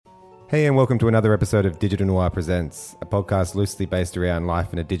Hey, and welcome to another episode of Digital Noir Presents, a podcast loosely based around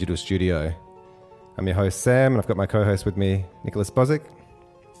life in a digital studio. I'm your host, Sam, and I've got my co-host with me, Nicholas Bozic.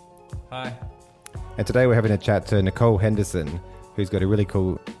 Hi. And today we're having a chat to Nicole Henderson, who's got a really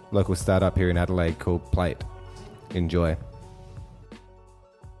cool local startup here in Adelaide called Plate. Enjoy.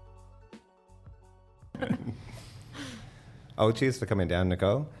 Oh, cheers for coming down,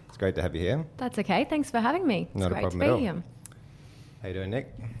 Nicole. It's great to have you here. That's okay. Thanks for having me. It's Not a great problem to at be all. here. How you doing,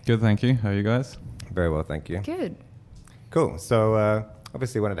 Nick? Good, thank you. How are you guys? Very well, thank you. Good. Cool. So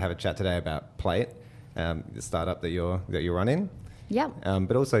obviously wanted to have a chat today about Plate, the startup that you're running. Yeah.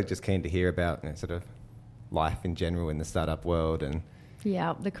 But also just keen to hear about sort of life in general in the startup world. And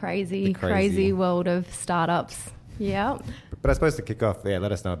Yeah. The crazy world of startups. Yeah. but I suppose to kick off,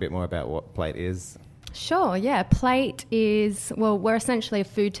 let us know a bit more about what Plate is. Sure, yeah. Plate is, well, we're essentially a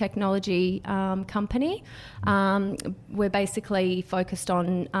food technology company. We're basically focused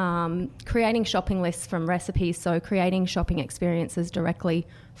on creating shopping lists from recipes, so creating shopping experiences directly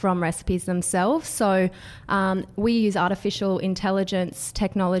from recipes themselves. So we use artificial intelligence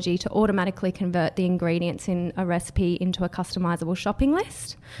technology to automatically convert the ingredients in a recipe into a customizable shopping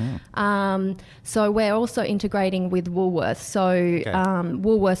list. So we're also integrating with Woolworths. So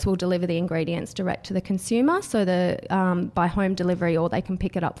Woolworths will deliver the ingredients direct to the consumer, so by home delivery, or they can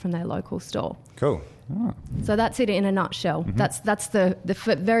pick it up from their local store. Cool. Oh. So that's it in a nutshell. Mm-hmm. That's the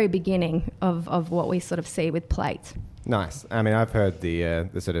very beginning of what we sort of see with Plate. Nice. I mean, I've heard the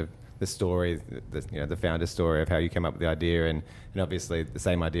sort of the story, the founder story of how you came up with the idea, and obviously the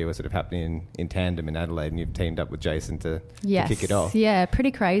same idea was sort of happening in tandem in Adelaide, and you've teamed up with Jason to kick it off. Yeah, pretty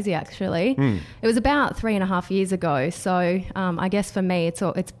crazy actually. It was about 3.5 years ago. So I guess for me, it's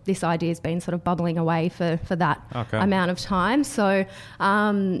this idea has been sort of bubbling away for that amount of time. So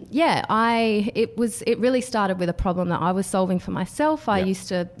it really started with a problem that I was solving for myself. I used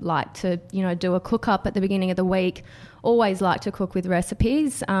to like to do a cook up at the beginning of the week. Always like to cook with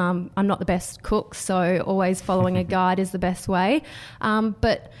recipes. I'm not the best cook, so always following a guide is the best way.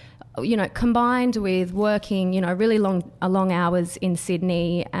 But combined with working, really long hours in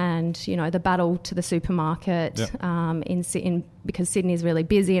Sydney, and the battle to the supermarket because Sydney is really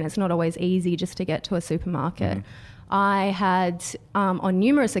busy and it's not always easy just to get to a supermarket. I had, on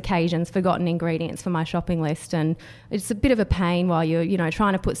numerous occasions, forgotten ingredients for my shopping list, and it's a bit of a pain while you're,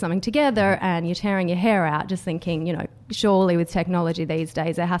 trying to put something together and you're tearing your hair out, just thinking, surely with technology these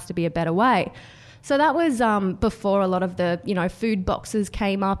days there has to be a better way. So that was before a lot of the, food boxes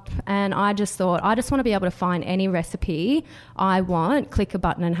came up, and I just thought, I just want to be able to find any recipe I want, click a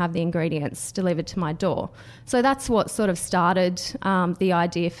button and have the ingredients delivered to my door. So that's what sort of started the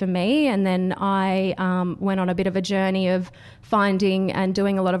idea for me. And then I went on a bit of a journey of finding and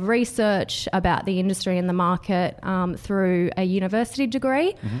doing a lot of research about the industry and the market through a university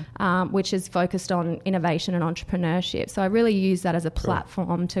degree, which is focused on innovation and entrepreneurship. So I really use that as a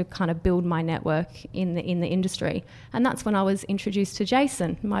platform to kind of build my network in the industry. And that's when I was introduced to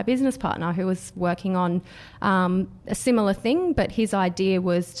Jason, my business partner, who was working on a similar thing, but his idea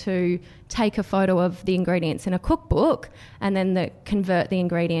was to take a photo of the ingredients in a cookbook and then convert the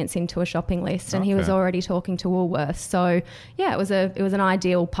ingredients into a shopping list. And he was already talking to Woolworths. So yeah, it was an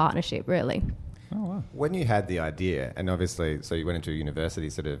ideal partnership, really. Oh, wow. When you had the idea, and obviously, so you went into a university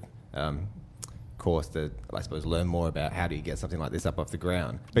sort of course to, I suppose, learn more about how do you get something like this up off the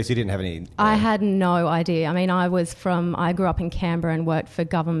ground. But you didn't have any... I had no idea. I mean, I grew up in Canberra and worked for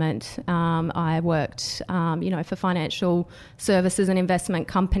government. I worked, for financial services and investment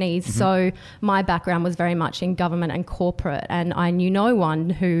companies. So my background was very much in government and corporate, and I knew no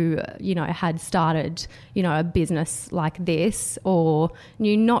one who, had started, a business like this, or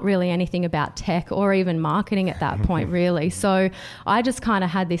knew not really anything about tech or even marketing at that point, really. So I just kind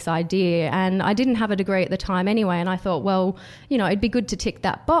of had this idea, and I didn't have a degree at the time anyway, and I thought, well, it'd be good to tick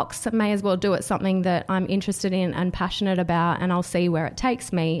that box. I may as well do it something that I'm interested in and passionate about, and I'll see where it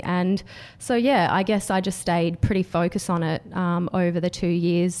takes me. And so I guess I just stayed pretty focused on it over the 2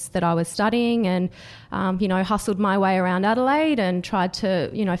 years that I was studying, and hustled my way around Adelaide and tried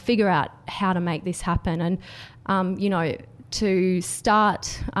to figure out how to make this happen. And to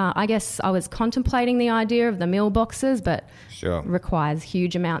start, I guess I was contemplating the idea of the meal boxes, but requires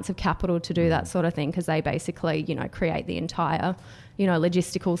huge amounts of capital to do that sort of thing, because they basically, create the entire,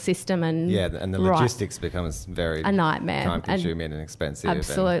 logistical system. And and the logistics becomes very a nightmare, time-consuming and expensive.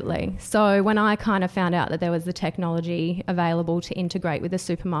 Absolutely. So when I kind of found out that there was the technology available to integrate with the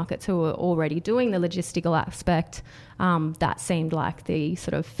supermarkets who were already doing the logistical aspect, that seemed like the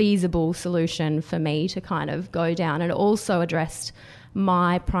sort of feasible solution for me to kind of go down. And it also addressed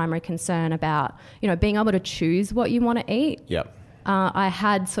my primary concern about, being able to choose what you want to eat. Yep. I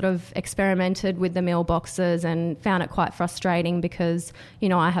had sort of experimented with the meal boxes and found it quite frustrating because, you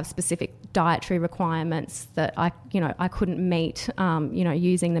know, I have specific dietary requirements that I couldn't meet,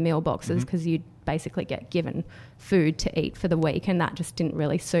 using the meal boxes because you'd basically get given food to eat for the week, and that just didn't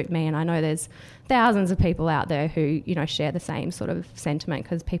really suit me. And I know there's thousands of people out there who, you know, share the same sort of sentiment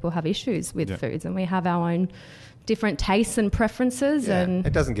because people have issues with foods, and we have our own different tastes and preferences. Yeah. And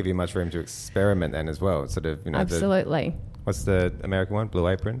it doesn't give you much room to experiment then as well. It's sort of, you know, absolutely. What's the American one? Blue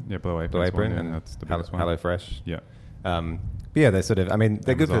Apron? Yeah, Blue Apron. Blue Apron, and that's the biggest one. HelloFresh. Yeah. Yeah, they're sort of, I mean,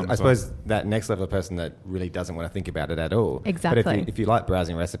 they're Amazon good for, I suppose, that next level of person that really doesn't want to think about it at all. Exactly. But if you like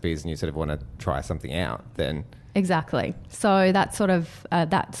browsing recipes and you sort of want to try something out, then... Exactly. So that sort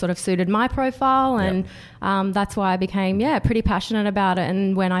of suited my profile, and that's why I became pretty passionate about it.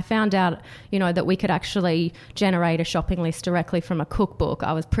 And when I found out, you know, that we could actually generate a shopping list directly from a cookbook,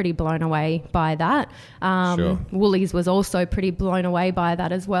 I was pretty blown away by that. Sure. Woolies was also pretty blown away by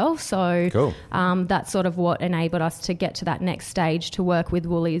that as well. So cool. That's sort of what enabled us to get to that next stage to work with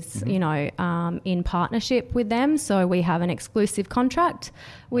Woolies, you know, in partnership with them. So we have an exclusive contract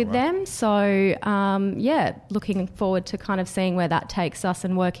with them. So looking forward to kind of seeing where that takes us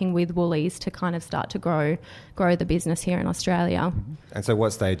and working with Woolies to kind of start to grow the business here in Australia. And so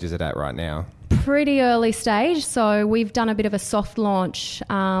what stage is it at right now? Pretty early stage. So we've done a bit of a soft launch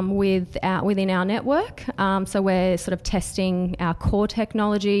within our network. So we're sort of testing our core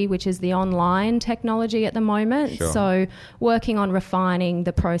technology, which is the online technology at the moment. Sure. So working on refining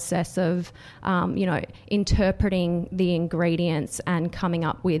the process of, interpreting the ingredients and coming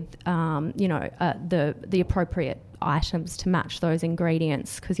up with, the appropriate items to match those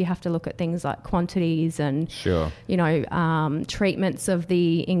ingredients, because you have to look at things like quantities and treatments of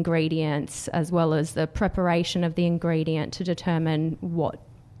the ingredients, as well as the preparation of the ingredient to determine what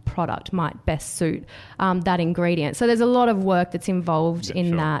product might best suit that ingredient. So there's a lot of work that's involved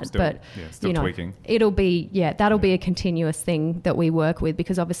in that, still tweaking. It'll be that'll be a continuous thing that we work with,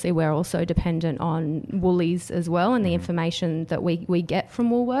 because obviously we're also dependent on Woolies as well, and the information that we get from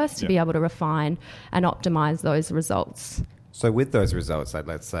Woolworths to be able to refine and optimize those results. So with those results, like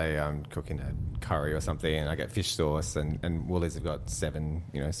let's say I'm cooking a curry or something and I get fish sauce, and Woolies have got 7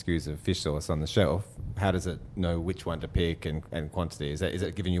 SKUs of fish sauce on the shelf. How does it know which one to pick and quantity? Is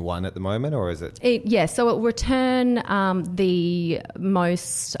it giving you one at the moment, or is it? So it'll return the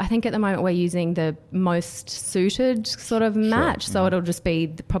most, I think at the moment we're using the most suited sort of match. Sure. So it'll just be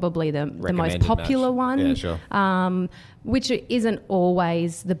probably the most popular one. Yeah, sure. Which isn't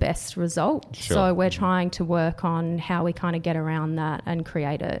always the best result. Sure. So we're trying to work on how we kind of get around that and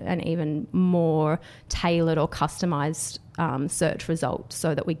create an even more tailored or customized search result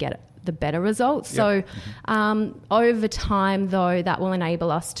so that we get the better results. Yep. So over time, though, that will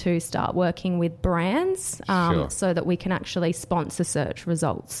enable us to start working with brands so that we can actually sponsor search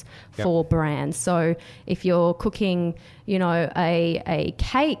results for brands. So if you're cooking, a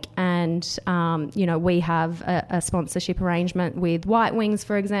cake and, we have a sponsorship arrangement with White Wings,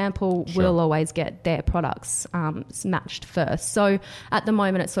 for example, we'll always get their products matched first. So at the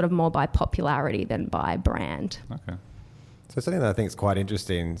moment, it's sort of more by popularity than by brand. Okay. So something that I think is quite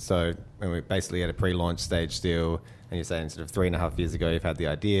interesting, so when we're basically at a pre-launch stage still, and you're saying sort of 3.5 years ago you've had the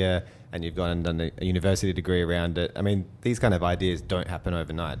idea and you've gone and done a university degree around it. I mean, these kind of ideas don't happen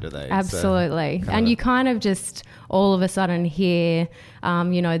overnight, do they? Absolutely. And you kind of just all of a sudden hear,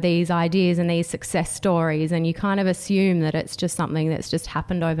 these ideas and these success stories, and you kind of assume that it's just something that's just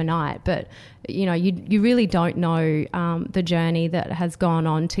happened overnight. But, you really don't know the journey that has gone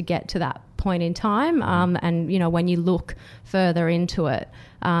on to get to that point in time. And, when you look further into it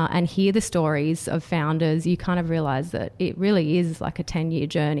and hear the stories of founders, you kind of realize that it really is like a 10-year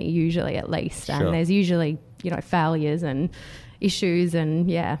journey, usually at least. Sure. And there's usually, failures and issues and,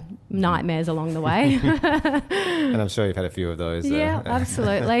 nightmares along the way. And I'm sure you've had a few of those. Yeah,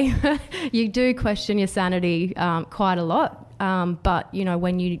 absolutely. You do question your sanity quite a lot. But,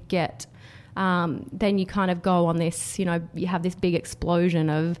 when you get... then you kind of go on this, you have this big explosion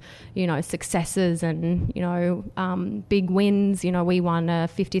of, successes and, big wins. We won a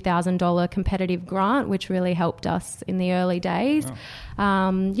 $50,000 competitive grant, which really helped us in the early days. Oh.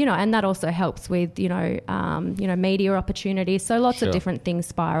 And that also helps with, media opportunities. So lots of different things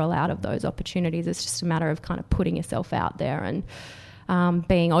spiral out of those opportunities. It's just a matter of kind of putting yourself out there and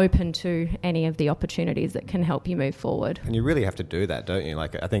being open to any of the opportunities that can help you move forward. And you really have to do that, don't you?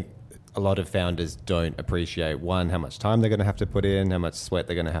 Like, I think a lot of founders don't appreciate, one, how much time they're going to have to put in, how much sweat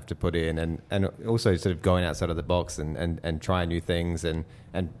they're going to have to put in, and also sort of going outside of the box and trying new things and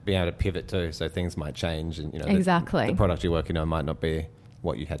being able to pivot too. So things might change, and exactly. the product you're working on might not be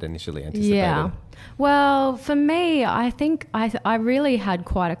what you had initially anticipated? Yeah. Well, for me, I think I really had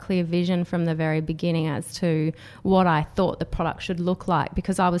quite a clear vision from the very beginning as to what I thought the product should look like,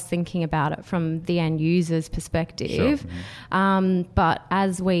 because I was thinking about it from the end user's perspective. Sure. Mm-hmm. But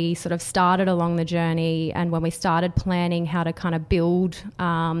as we sort of started along the journey, and when we started planning how to kind of build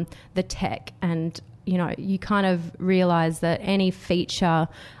the tech, and you kind of realize that any feature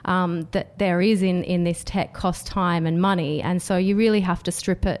that there is in this tech costs time and money. And so you really have to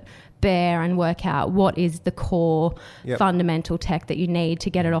strip it bare and work out what is the core fundamental tech that you need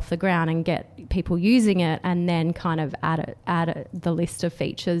to get it off the ground and get people using it, and then kind of add the list of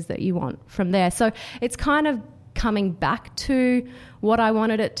features that you want from there. So it's kind of coming back to what I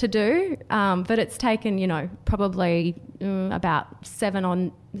wanted it to do, but it's taken probably about 7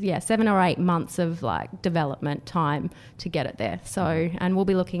 or 8 months of like development time to get it there. So, and we'll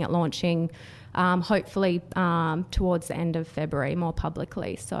be looking at launching hopefully towards the end of February more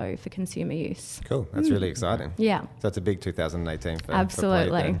publicly, so for consumer use. Cool, that's really exciting. Yeah, so that's a big 2018 for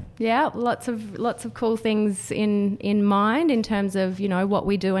absolutely. Yeah, lots of cool things in mind in terms of what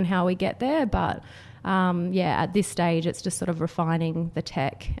we do and how we get there, but at this stage it's just sort of refining the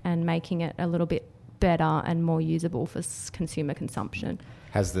tech and making it a little bit better and more usable for consumer consumption.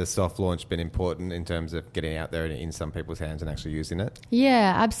 Has the soft launch been important in terms of getting out there and in some people's hands and actually using it?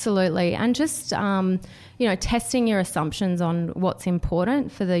 Yeah, absolutely. And just, testing your assumptions on what's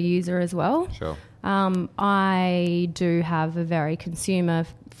important for the user as well. Sure. I do have a very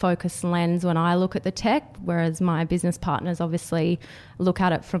consumer-focused lens when I look at the tech, whereas my business partners obviously look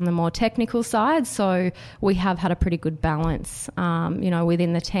at it from the more technical side. So we have had a pretty good balance,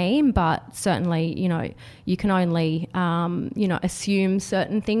 within the team. But certainly, you can only, assume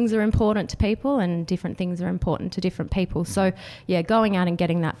certain things are important to people and different things are important to different people. So, going out and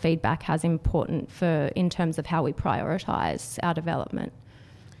getting that feedback has important in terms of how we prioritise our development.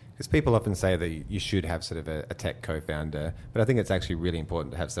 Because people often say that you should have sort of a tech co-founder, but I think it's actually really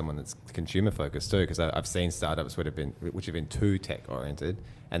important to have someone that's consumer focused too, because I've seen startups which have been too tech oriented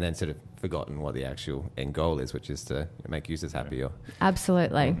and then sort of forgotten what the actual end goal is, which is to make users happier.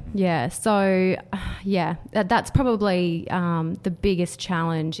 Absolutely. Yeah. So, that's probably the biggest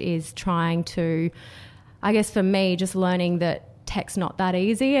challenge, is trying to, I guess for me, just learning that tech's not that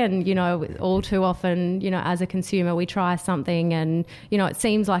easy, and all too often as a consumer we try something and it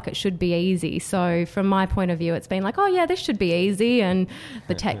seems like it should be easy. So from my point of view, it's been like, oh yeah, this should be easy, and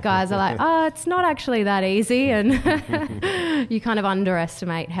the tech guys are like, oh, it's not actually that easy, and you kind of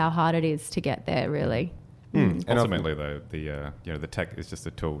underestimate how hard it is to get there, really. And ultimately, though, the tech is just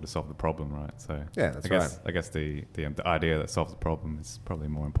a tool to solve the problem, right? So I guess the idea that solves the problem is probably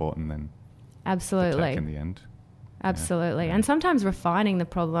more important than absolutely the tech in the end. Absolutely. And sometimes refining the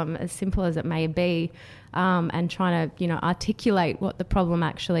problem, as simple as it may be, and trying to, articulate what the problem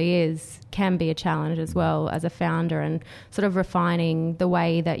actually is, can be a challenge as well as a founder, and sort of refining the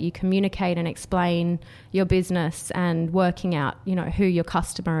way that you communicate and explain your business, and working out, who your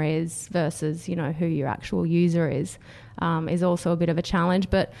customer is versus, who your actual user is also a bit of a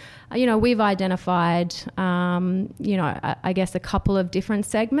challenge. But, we've identified, I guess a couple of different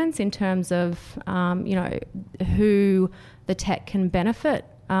segments in terms of, who the tech can benefit.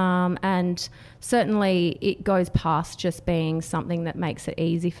 And certainly it goes past just being something that makes it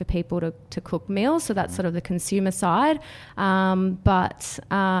easy for people to cook meals. So that's sort of the consumer side. But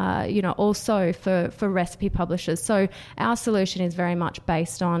also for recipe publishers. So our solution is very much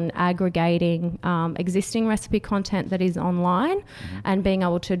based on aggregating existing recipe content that is online and being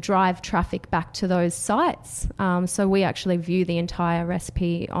able to drive traffic back to those sites. So we actually view the entire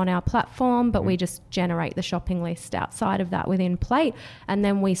recipe on our platform, but we just generate the shopping list outside of that within Plate, and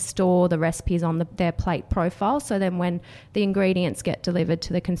then we store the recipes on their Plate profile. So then when the ingredients get delivered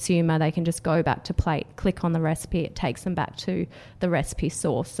to the consumer, they can just go back to Plate, click on the recipe, it takes them back to the recipe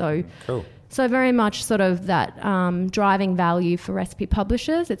source. So cool. So very much sort of that driving value for recipe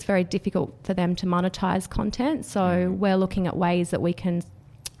publishers. It's very difficult for them to monetize content. So we're looking at ways that we can,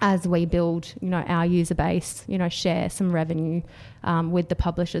 as we build, our user base, share some revenue with the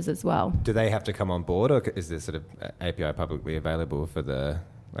publishers as well. Do they have to come on board, or is this sort of API publicly available for the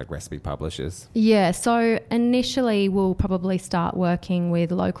recipe publishers? Yeah, so initially we'll probably start working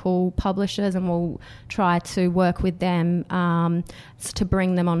with local publishers, and we'll try to work with them to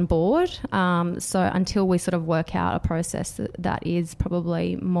bring them on board. So until we sort of work out a process that is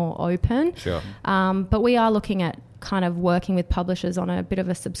probably more open. Sure. But we are looking at kind of working with publishers on a bit of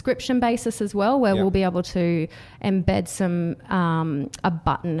a subscription basis as well, where we'll be able to embed a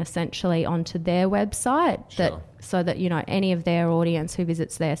button essentially onto their website so that, you know, any of their audience who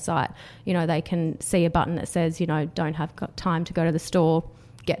visits their site, you know, they can see a button that says, you know, don't have got time to go to the store,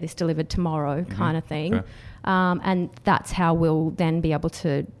 get this delivered tomorrow kind of thing. Okay. And that's how we'll then be able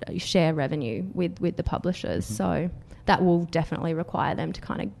to share revenue with the publishers. So that will definitely require them to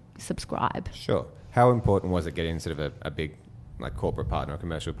kind of subscribe. Sure. How important was it getting sort of a big like corporate partner or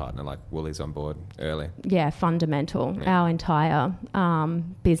commercial partner like Woolies on board early? Yeah, fundamental. Yeah. Our entire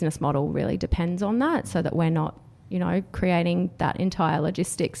business model really depends on that, so that we're not, you know, creating that entire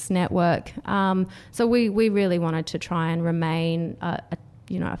logistics network. So we really wanted to try and remain a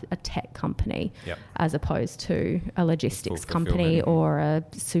tech company as opposed to a logistics company or a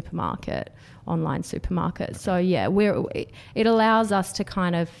supermarket, online supermarket. Okay. So yeah, it allows us to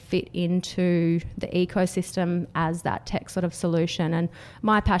kind of fit into the ecosystem as that tech sort of solution. And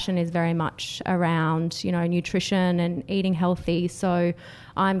my passion is very much around, you know, nutrition and eating healthy. So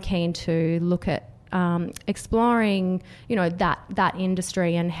I'm keen to look at exploring, you know, that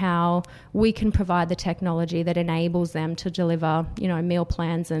industry and how we can provide the technology that enables them to deliver, you know, meal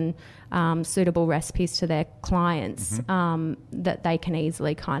plans and suitable recipes to their clients that they can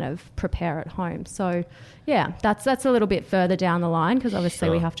easily kind of prepare at home. So, yeah, that's a little bit further down the line, because obviously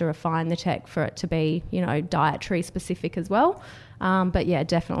we have to refine the tech for it to be, you know, dietary specific as well. But yeah,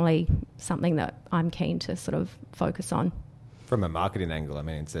 definitely something that I'm keen to sort of focus on. From a marketing angle, I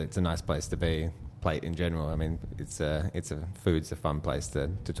mean, it's a nice place to be. Plate in general, I mean, food's a fun place to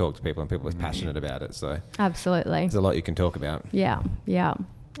talk to people, and people are passionate about it. So absolutely, there's a lot you can talk about. Yeah,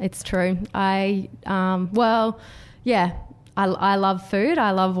 it's true. I love food. I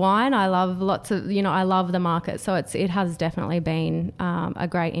love wine. I love lots of, you know, I love the market. So it has definitely been a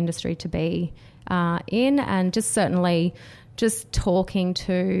great industry to be in, and just certainly just talking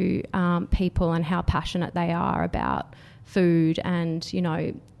to people and how passionate they are about food, and you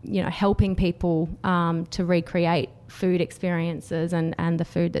know, helping people to recreate food experiences and the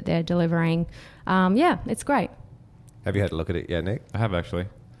food that they're delivering. It's great. Have you had a look at it yet, Nick? I have, actually.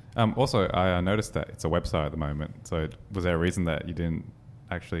 Also, I noticed that it's a website at the moment. So was there a reason that you didn't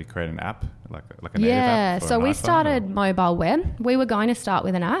actually create an app, like a native app? Yeah, so we started mobile web. We were going to start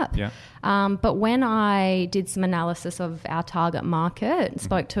with an app. Yeah. But when I did some analysis of our target market,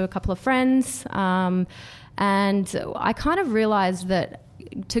 spoke to a couple of friends, and I kind of realised that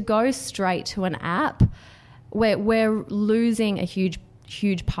to go straight to an app, we're losing a huge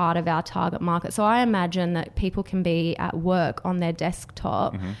part of our target market. So I imagine that people can be at work on their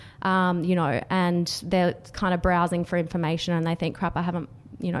desktop, you know, and they're kind of browsing for information, and they think, crap, I haven't,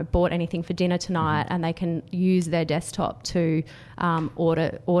 you know, bought anything for dinner tonight, and they can use their desktop to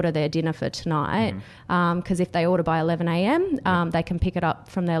order their dinner for tonight. Because if they order by 11 a.m, they can pick it up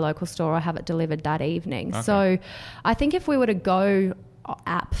from their local store or have it delivered that evening. Okay. So I think if we were to go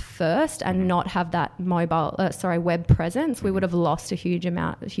app first and not have that web presence, we would have lost a huge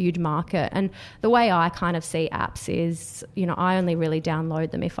market. And the way I kind of see apps is, you know, I only really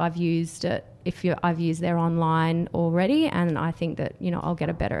download them if I've used it, I've used their online already, and I think that, you know, I'll get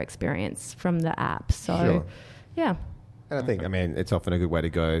a better experience from the app. So, sure. Yeah. And I think, I mean, it's often a good way to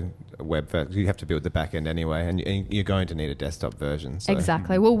go web first. You have to build the back end anyway, and you're going to need a desktop version. So.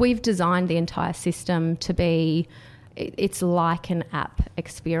 Exactly. Well, we've designed the entire system to be, it's like an app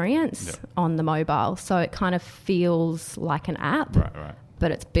experience on the mobile. So it kind of feels like an app, right.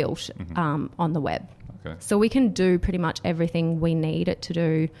 But it's built on the web. Okay. So we can do pretty much everything we need it to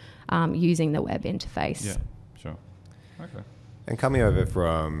do using the web interface. Yeah, sure. Okay. And coming over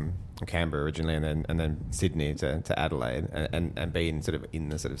from Canberra originally, and then Sydney to Adelaide, and being sort of in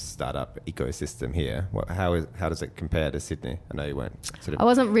the sort of startup ecosystem here, how does it compare to Sydney? I know you weren't sort of. I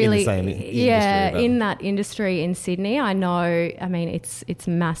wasn't really in the same industry, in that industry in Sydney. I know. I mean, it's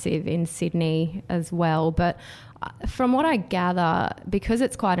massive in Sydney as well, but from what I gather, because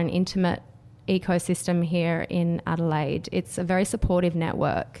it's quite an intimate ecosystem here in Adelaide, it's a very supportive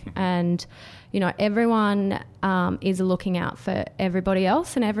network, and you know, everyone is looking out for everybody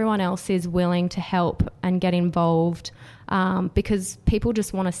else, and everyone else is willing to help and get involved because people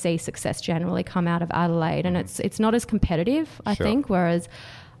just want to see success generally come out of Adelaide, and it's not as competitive, I think, whereas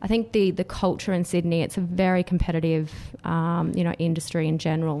I think the culture in Sydney, it's a very competitive you know, industry in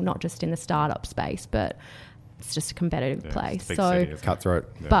general, not just in the startup space, but it's just a competitive place. So it's cutthroat.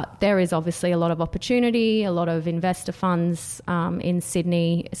 Yeah. But there is obviously a lot of opportunity, a lot of investor funds in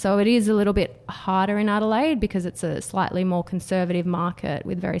Sydney. So it is a little bit harder in Adelaide because it's a slightly more conservative market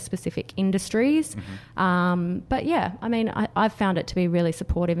with very specific industries. But yeah, I mean, I've found it to be really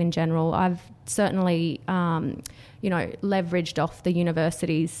supportive in general. I've certainly leveraged off the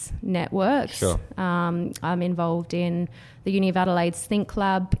university's networks. Sure. I'm involved in the Uni of Adelaide's Think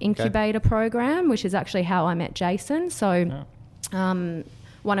Lab incubator program, which is actually how I met Jason. So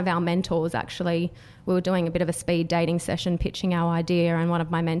one of our mentors actually, we were doing a bit of a speed dating session pitching our idea, and one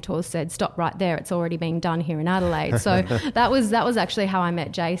of my mentors said, "Stop right there, it's already being done here in Adelaide." So that was actually how I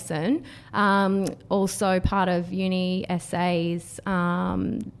met Jason. Also part of Uni SA's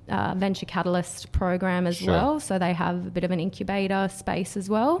Venture Catalyst program as well, so they have a bit of an incubator space as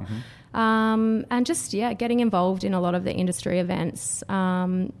well. And just getting involved in a lot of the industry events.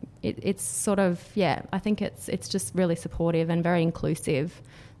 It's sort of I think it's just really supportive and very inclusive.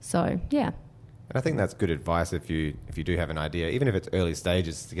 So And I think that's good advice if you do have an idea, even if it's early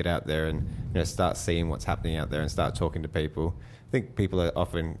stages, to get out there and start seeing what's happening out there and start talking to people. I think people are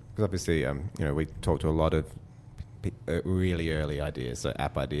often, because obviously we talk to a lot of really early ideas, so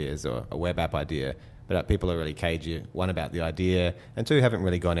app ideas or a web app idea, but people are really cagey, one, about the idea, and two, haven't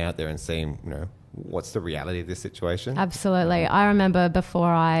really gone out there and seen what's the reality of this situation. Absolutely. I remember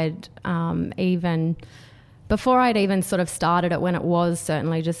before I'd even sort of started it, when it was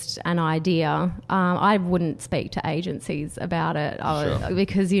certainly just an idea, I wouldn't speak to agencies about it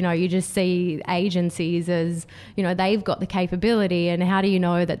because, you just see agencies as, they've got the capability, and how do you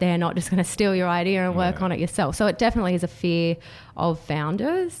know that they're not just going to steal your idea and work on it yourself? So it definitely is a fear of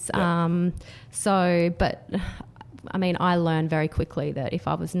founders. But I mean, I learned very quickly that if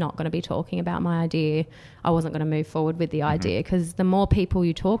I was not going to be talking about my idea, I wasn't going to move forward with the idea, because the more people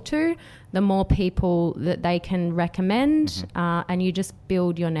you talk to, the more people that they can recommend, and you just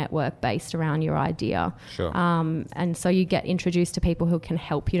build your network based around your idea. Sure. And so you get introduced to people who can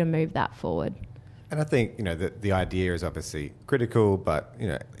help you to move that forward. And I think, the idea is obviously critical, but,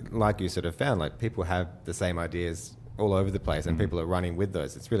 like you sort of found, like, people have the same ideas all over the place, and people are running with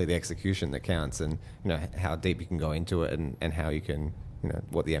those. It's really the execution that counts, and how deep you can go into it, and how you can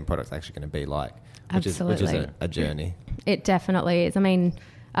what the end product's actually going to be like, which is a journey. It definitely is. I mean,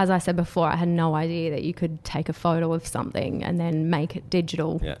 as I said before, I had no idea that you could take a photo of something and then make it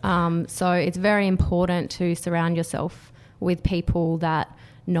digital. So it's very important to surround yourself with people that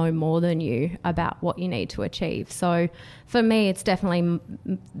know more than you about what you need to achieve. So for me, it's definitely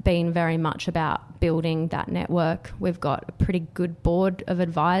been very much about building that network. We've got a pretty good board of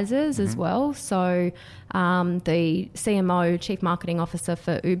advisors as well. So the CMO, Chief Marketing Officer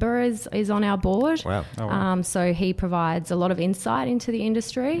for Uber, is on our board. Wow. Oh, wow. So he provides a lot of insight into the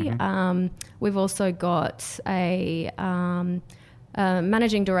industry. We've also got a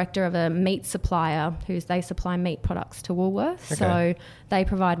managing director of a meat supplier they supply meat products to Woolworths. So they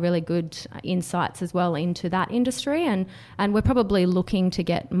provide really good insights as well into that industry, and we're probably looking to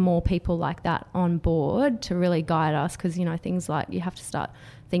get more people like that on board to really guide us, because things like you have to start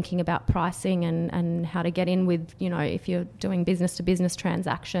thinking about pricing and how to get in with, if you're doing business to business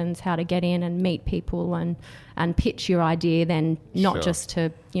transactions, how to get in and meet people and pitch your idea, then not just to,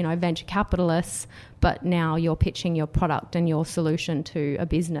 venture capitalists, but now you're pitching your product and your solution to a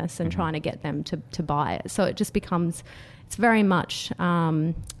business and trying to get them to buy it. So it just becomes, it's very much,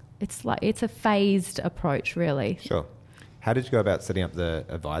 it's a phased approach, really. Sure. How did you go about setting up the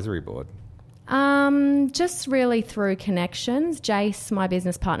advisory board? Just really through connections. Jace, my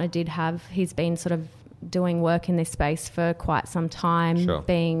business partner, he's been sort of doing work in this space for quite some time,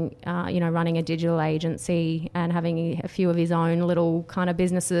 being, running a digital agency and having a few of his own little kind of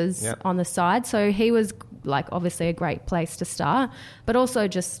businesses on the side. So he was obviously a great place to start, but also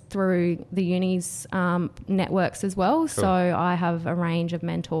just through the uni's networks as well. So I have a range of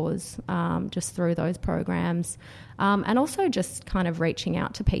mentors just through those programs. And also just kind of reaching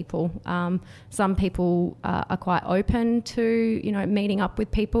out to people. Some people are quite open to, meeting up with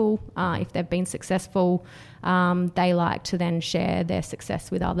people. If they've been successful, they like to then share their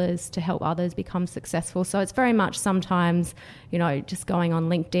success with others to help others become successful. So it's very much sometimes, just going on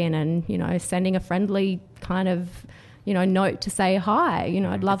LinkedIn and, sending a friendly kind of, note to say hi.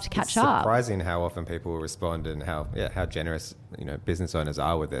 I'd love to catch up. It's surprising how often people will respond and how generous, business owners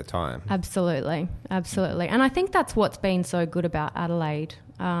are with their time. Absolutely. And I think that's what's been so good about Adelaide,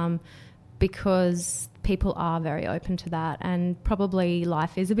 because people are very open to that, and probably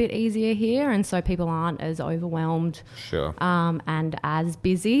life is a bit easier here, and so people aren't as overwhelmed and as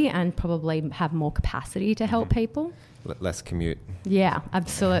busy, and probably have more capacity to help people. Less commute. Yeah,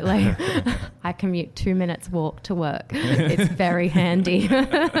 absolutely. I commute 2 minutes walk to work. It's very handy. You're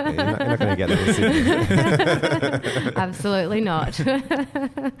not going to get that in Sydney. Absolutely not. Do you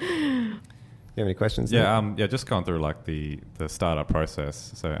have any questions? Just going through the startup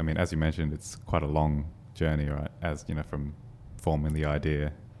process. So, I mean, as you mentioned, it's quite a long journey, right? As from forming the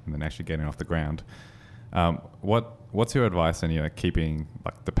idea and then actually getting off the ground. What's your advice on keeping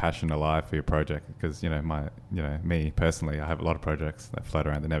like the passion alive for your project? Because me personally, I have a lot of projects that float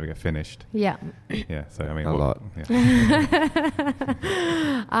around that never get finished. Yeah. Yeah. So I mean, a lot. Yeah.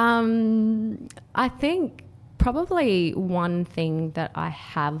 I think probably one thing that I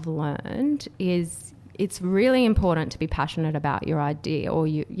have learned is it's really important to be passionate about your idea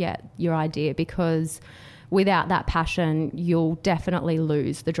your idea, because without that passion, you'll definitely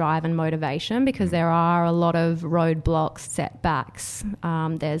lose the drive and motivation, because there are a lot of roadblocks, setbacks.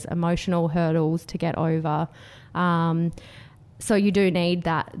 There's emotional hurdles to get over. So you do need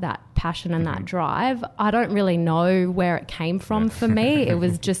that passion and that drive. I don't really know where it came from for me. It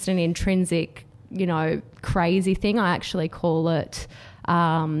was just an intrinsic, crazy thing. I actually call it,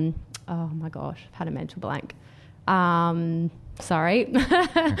 oh my gosh, I've had a mental blank. Sorry.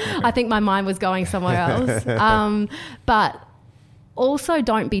 I think my mind was going somewhere else. But also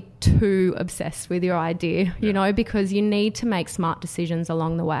don't be too obsessed with your idea, because you need to make smart decisions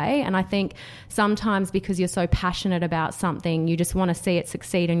along the way. And I think sometimes because you're so passionate about something, you just want to see it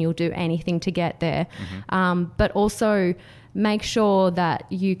succeed and you'll do anything to get there. But also make sure that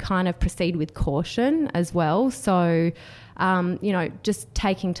you kind of proceed with caution as well. So just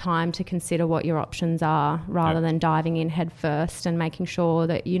taking time to consider what your options are rather than diving in head first, and making sure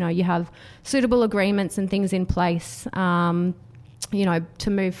that, you have suitable agreements and things in place, to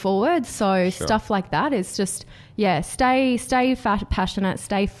move forward. So stuff like that is just, stay passionate,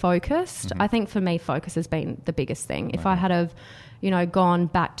 stay focused. I think for me, focus has been the biggest thing. If I had have, gone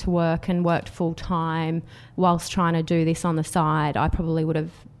back to work and worked full time whilst trying to do this on the side, I probably would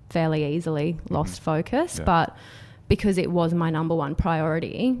have fairly easily lost focus. But because it was my number one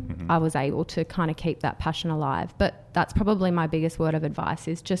priority, I was able to kind of keep that passion alive. But that's probably my biggest word of advice,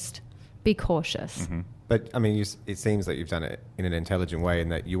 is just be cautious. But I mean, it seems like you've done it in an intelligent way, in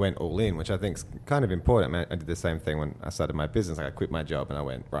that you went all in, which I think is kind of important. I mean, I did the same thing when I started my business. Like, I quit my job and I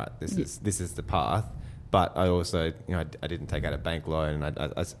went, right, this is the path. But I also, I didn't take out a bank loan, and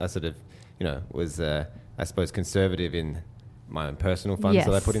I sort of, was, I suppose, conservative in my own personal funds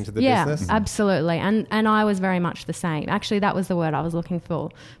that I put into the business. Yeah, absolutely. And I was very much the same. Actually, that was the word I was looking for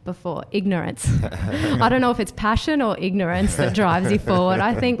before, ignorance. I don't know if it's passion or ignorance that drives you forward.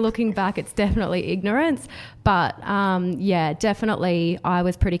 I think looking back, it's definitely ignorance. But definitely I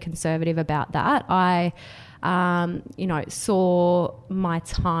was pretty conservative about that. I saw my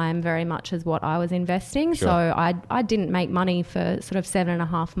time very much as what I was investing. Sure. So I didn't make money for sort of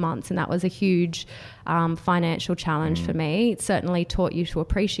 7.5 months, and that was a huge financial challenge for me. It certainly taught you to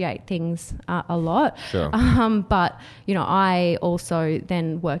appreciate things a lot. Sure. But, I also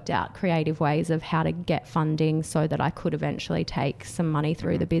then worked out creative ways of how to get funding so that I could eventually take some money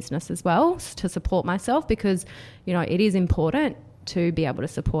through the business as well to support myself, because, it is important to be able to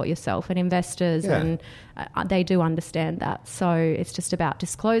support yourself and investors, and they do understand that. So it's just about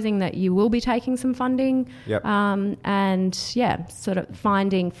disclosing that you will be taking some funding, and sort of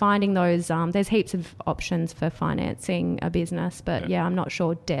finding those. There's heaps of options for financing a business, but I'm not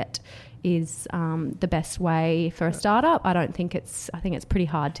sure debt is the best way for a startup. I think it's pretty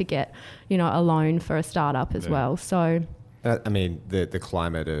hard to get a loan for a startup as well. So I mean, the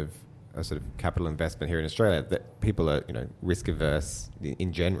climate of a sort of capital investment here in Australia, that people are, risk averse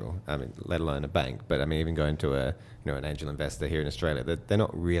in general. I mean, let alone a bank. But I mean, even going to an angel investor here in Australia, they're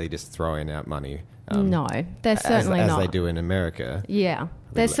not really just throwing out money. No, they're certainly not. As they do in America. Yeah,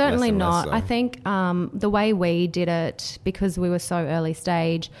 they're certainly not. I think the way we did it, because we were so early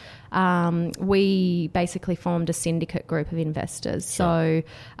stage, we basically formed a syndicate group of investors. Sure.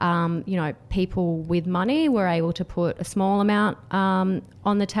 So, people with money were able to put a small amount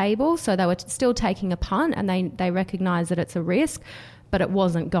on the table. So they were still taking a punt, and they recognised that it's a risk, but it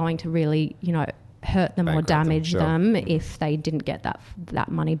wasn't going to really, hurt them or damage them if they didn't get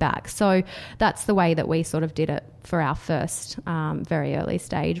that money back. So that's the way that we sort of did it for our first very early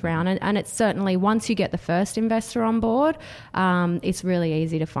stage round. And it's certainly, once you get the first investor on board, it's really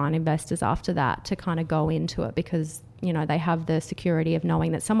easy to find investors after that to kind of go into it, because they have the security of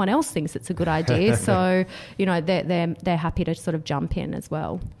knowing that someone else thinks it's a good idea. So they're happy to sort of jump in as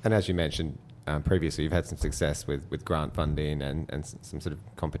well. And as you mentioned previously, you've had some success with grant funding and some sort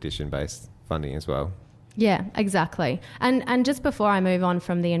of competition-based funding as well. Yeah, exactly. And just before I move on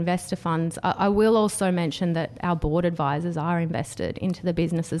from the investor funds, I will also mention that our board advisors are invested into the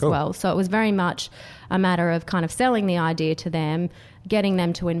business as well. So it was very much a matter of kind of selling the idea to them, getting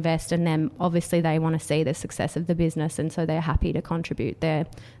them to invest, and then obviously they want to see the success of the business, and so they're happy to contribute their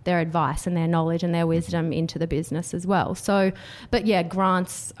advice and their knowledge and their wisdom into the business as well. So, but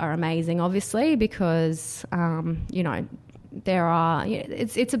grants are amazing, obviously, because,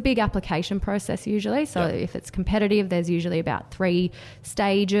 it's a big application process usually. So if it's competitive, there's usually about 3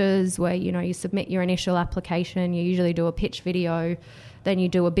 stages where, you submit your initial application, you usually do a pitch video, then you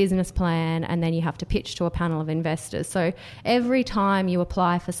do a business plan, and then you have to pitch to a panel of investors. So every time you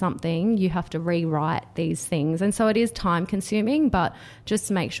apply for something, you have to rewrite these things. And so it is time consuming, but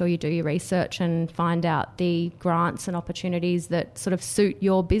just make sure you do your research and find out the grants and opportunities that sort of suit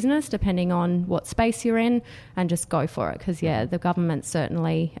your business depending on what space you're in, and just go for it. Because, the government's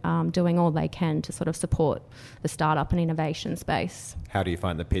certainly doing all they can to sort of support the startup and innovation space. How do you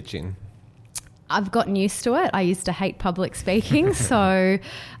find the pitching? I've gotten used to it. I used to hate public speaking, so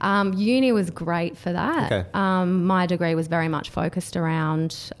uni was great for that. Okay. My degree was very much focused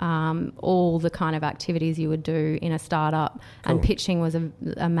around all the kind of activities you would do in a startup, and pitching was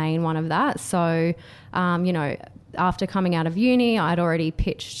a main one of that. So, after coming out of uni, I'd already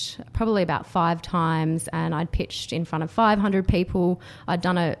pitched probably about 5 times, and I'd pitched in front of 500 people. I'd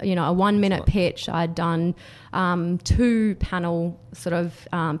done a 1-minute pitch. I'd done 2 panel sort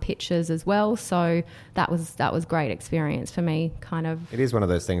of pitches as well. So that was great experience for me. Kind of. It is one of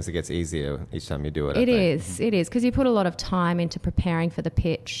those things that gets easier each time you do it. It is because you put a lot of time into preparing for the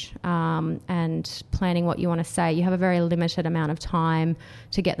pitch and planning what you want to say. You have a very limited amount of time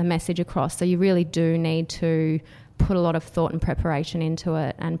to get the message across. So you really do need to put a lot of thought and preparation into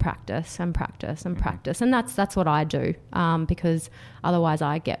it, and practice and practice and practice. And that's what I do, because otherwise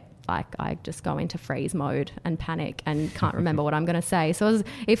I just go into freeze mode and panic and can't remember what I'm going to say. So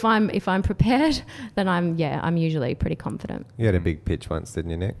if I'm prepared, then I'm usually pretty confident. You had a big pitch once, didn't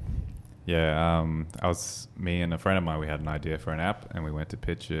you, Nick? Yeah, me and a friend of mine, we had an idea for an app, and we went to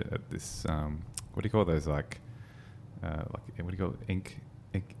pitch it at this, what do you call those, what do you call it, incubator?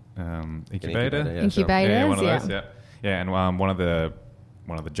 Incubators, yeah, one of those, yeah. And one of the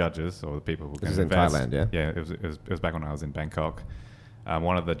judges, or the people who were going to invest, in Thailand, yeah. Yeah, it was back when I was in Bangkok.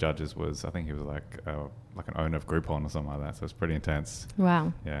 One of the judges was, I think he was like an owner of Groupon or something like that. So it's pretty intense.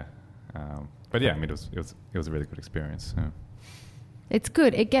 Wow. Yeah, but yeah, I mean, it was a really good experience. Yeah. It's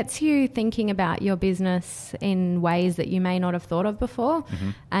good. It gets you thinking about your business in ways that you may not have thought of before,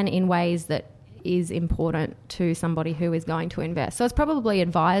 and in ways that is important to somebody who is going to invest. So it's probably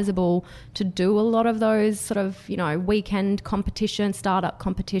advisable to do a lot of those sort of, weekend competitions, startup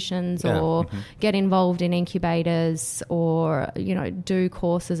competitions, or get involved in incubators, or, do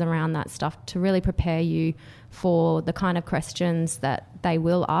courses around that stuff to really prepare you for the kind of questions that they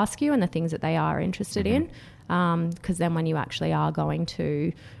will ask you and the things that they are interested in. Because then when you actually are going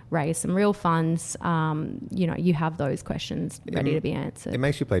to raise some real funds, you have those questions ready to be answered. It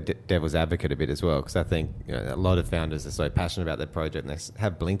makes you play devil's advocate a bit as well, because I think a lot of founders are so passionate about their project, and they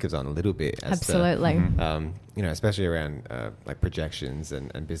have blinkers on a little bit. Absolutely. Especially around like projections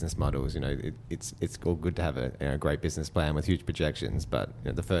and business models. It's all good to have a great business plan with huge projections, but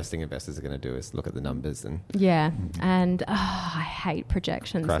the first thing investors are going to do is look at the numbers and and I hate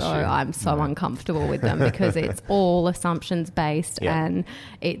projections. So I'm so uncomfortable with them because it's all assumptions based, and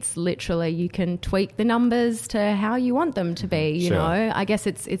it's literally you can tweak the numbers to how you want them to be. You know, I guess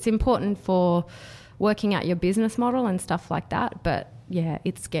it's important for working out your business model and stuff like that, but yeah,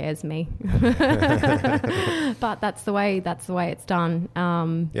 it scares me. But that's the way it's done.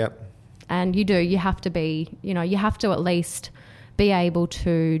 And you have to be, you have to at least be able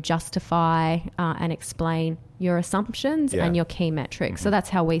to justify and explain your assumptions and your key metrics. So that's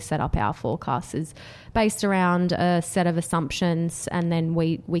how we set up our forecasts, is based around a set of assumptions, and then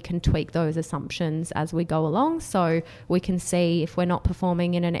we can tweak those assumptions as we go along. So we can see if we're not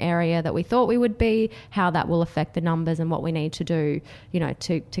performing in an area that we thought we would be, how that will affect the numbers and what we need to do,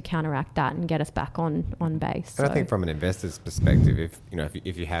 to counteract that and get us back on base. And I think from an investor's perspective,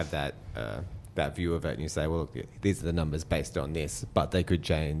 if you have that view of it, and you say, well, these are the numbers based on this, but they could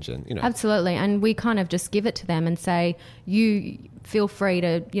change, and absolutely. And we kind of just give it to them and say, you feel free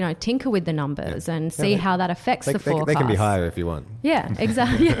to tinker with the numbers and see how that affects the forecast. They can be higher if you want. Yeah,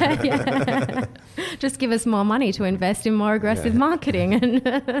 exactly. Yeah. Just give us more money to invest in more aggressive marketing. And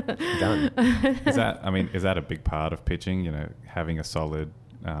done. Is that a big part of pitching? Having a solid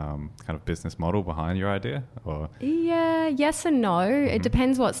kind of business model behind your idea? Or yes and no. It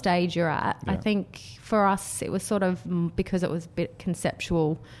depends what stage you're at. I think for us it was sort of, because it was a bit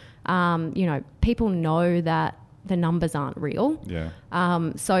conceptual, people know that the numbers aren't real,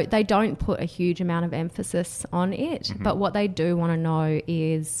 so they don't put a huge amount of emphasis on it. But what they do want to know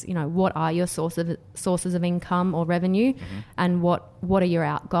is, what are your sources of income or revenue, and what are your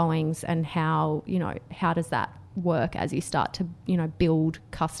outgoings, and how does that work as you start to build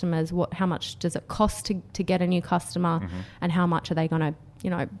customers. How much does it cost to get a new customer, and how much are they going to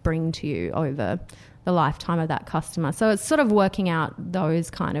bring to you over the lifetime of that customer. So it's sort of working out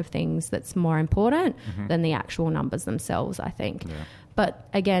those kind of things that's more important than the actual numbers themselves, I think. Yeah. But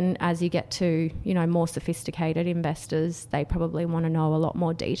again, as you get to, more sophisticated investors, they probably want to know a lot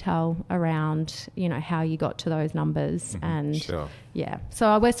more detail around, how you got to those numbers. And sure. Yeah.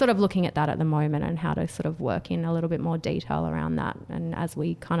 So we're sort of looking at that at the moment and how to sort of work in a little bit more detail around that. And as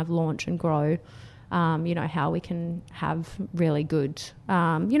we kind of launch and grow, how we can have really good,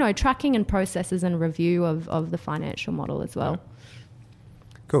 tracking and processes and review of the financial model as well. Yeah.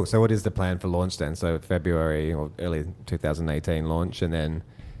 Cool. So what is the plan for launch then? So February or early 2018 launch, and then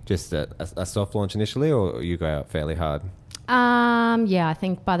just a soft launch initially, or you go out fairly hard? Yeah, I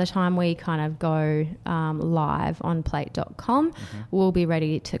think by the time we kind of go live on plate.com, we'll be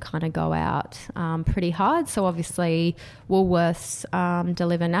ready to kind of go out pretty hard. So obviously Woolworths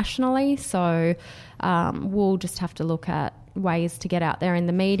deliver nationally, so we'll just have to look at ways to get out there in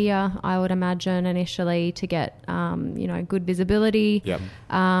the media, I would imagine, initially to get, good visibility. Yep.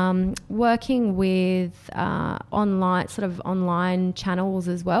 Working with online channels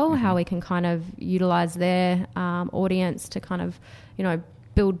as well, how we can kind of utilize their audience to kind of,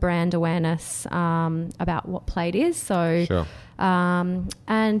 build brand awareness about what Plate is. So, sure.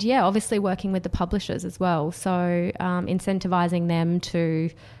 And yeah, obviously working with the publishers as well. So incentivizing them to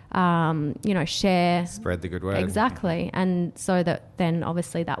share, spread the good word. Exactly. And so that then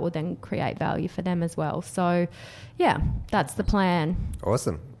obviously that will then create value for them as well. So yeah, that's the plan.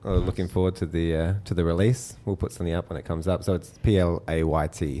 Awesome. Well, looking forward to the release. We'll put something up when it comes up. So it's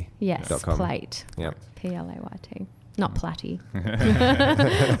PLAYT. Yes, Plate. Yeah. PLAYT. Not Platty.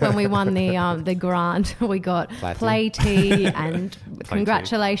 When we won the grant, we got Platty and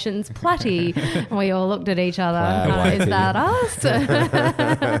congratulations, Platty. And we all looked at each other. Is that us?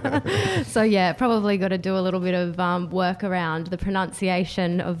 So yeah, probably got to do a little bit of work around the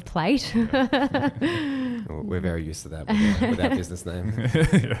pronunciation of Plate. We're very used to that with our business name.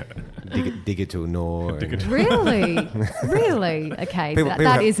 Digital Nor. Really? Okay,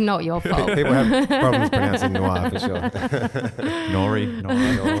 that is not your fault. People have problems pronouncing noir for sure. Nori.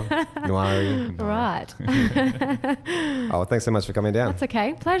 Right. Oh, well, thanks so much for coming down. That's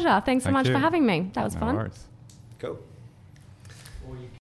okay. Pleasure. Thanks so much for having me. That was fun. Worries. Cool.